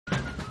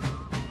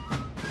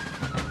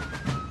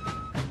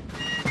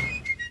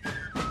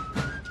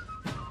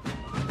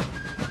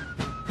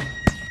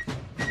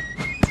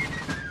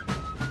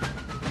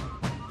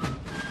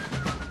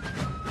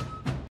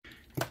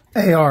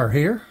AR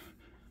here.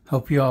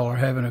 Hope you all are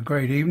having a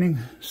great evening.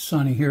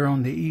 Sunny here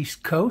on the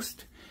East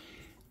Coast.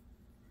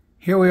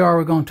 Here we are,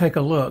 we're going to take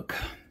a look.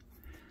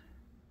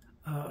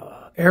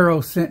 Aero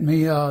sent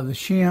me the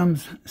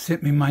shims,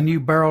 sent me my new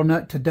barrel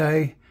nut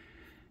today,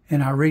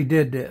 and I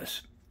redid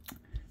this.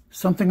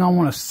 Something I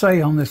want to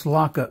say on this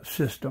lockup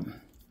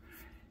system.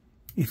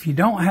 If you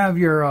don't have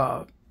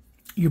your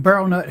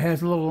barrel nut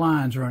has little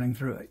lines running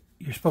through it.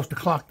 You're supposed to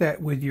clock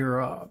that with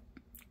your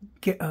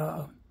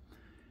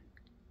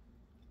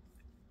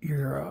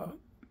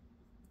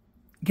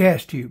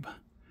gas tube.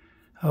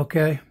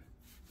 Okay.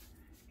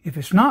 If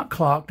it's not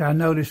clocked, I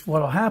noticed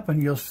what'll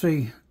happen. You'll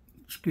see,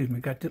 excuse me,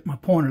 got my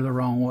pointer the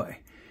wrong way.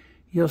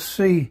 You'll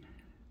see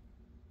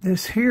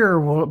this here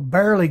will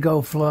barely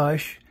go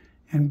flush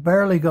and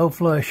barely go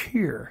flush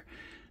here.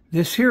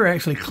 This here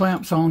actually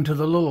clamps onto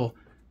the little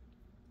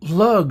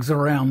lugs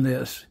around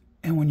this.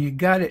 And when you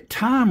got it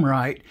timed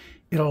right,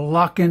 it'll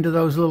lock into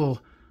those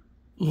little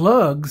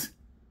lugs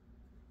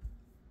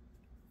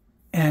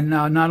and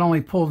not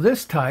only pull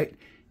this tight,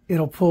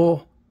 it'll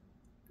pull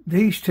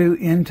these two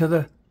into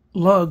the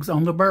lugs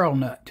on the barrel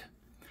nut.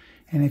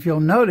 And if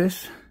you'll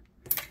notice,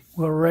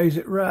 we'll raise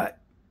it right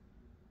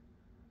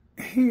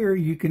here.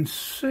 You can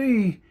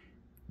see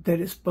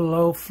that it's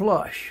below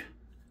flush,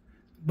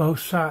 both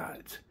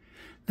sides.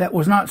 That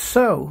was not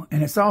so,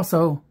 and it's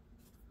also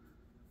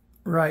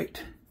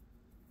right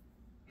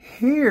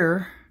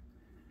here.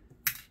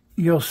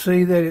 You'll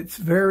see that it's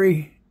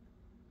very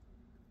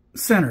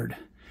centered.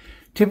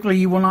 Typically,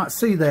 you will not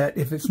see that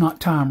if it's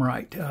not timed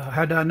right.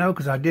 How do I know?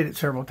 Because I did it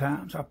several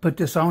times. I put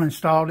this on,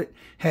 installed it,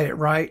 had it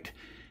right.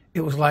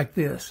 It was like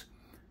this.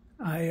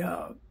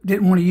 I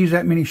didn't want to use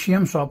that many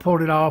shims, so I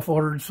pulled it off,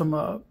 ordered some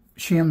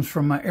shims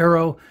from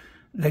Aero.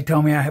 They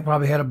told me I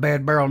probably had a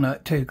bad barrel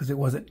nut, too, because it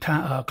wasn't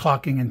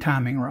clocking and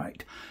timing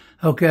right.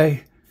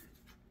 Okay.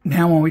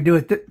 Now, when we do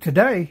it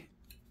today,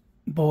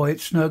 boy, it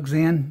snugs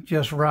in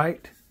just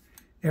right.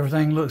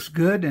 Everything looks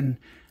good, and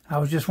I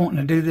was just wanting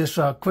to do this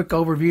quick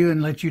overview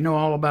and let you know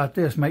all about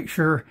this. Make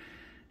sure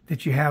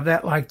that you have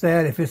that like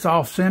that. If it's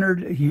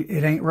off-centered,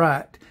 it ain't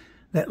right.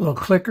 That little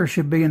clicker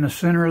should be in the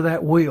center of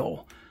that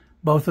wheel.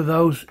 Both of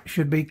those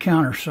should be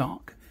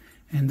countersunk.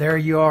 And there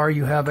you are.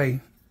 You have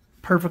a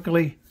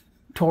perfectly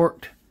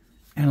torqued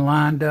and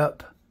lined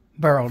up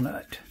barrel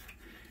nut.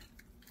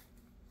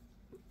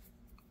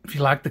 If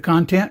you like the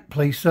content,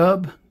 please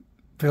sub.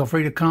 Feel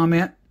free to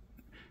comment,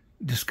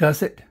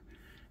 discuss it,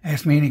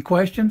 ask me any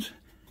questions.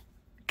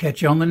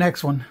 Catch you on the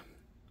next one.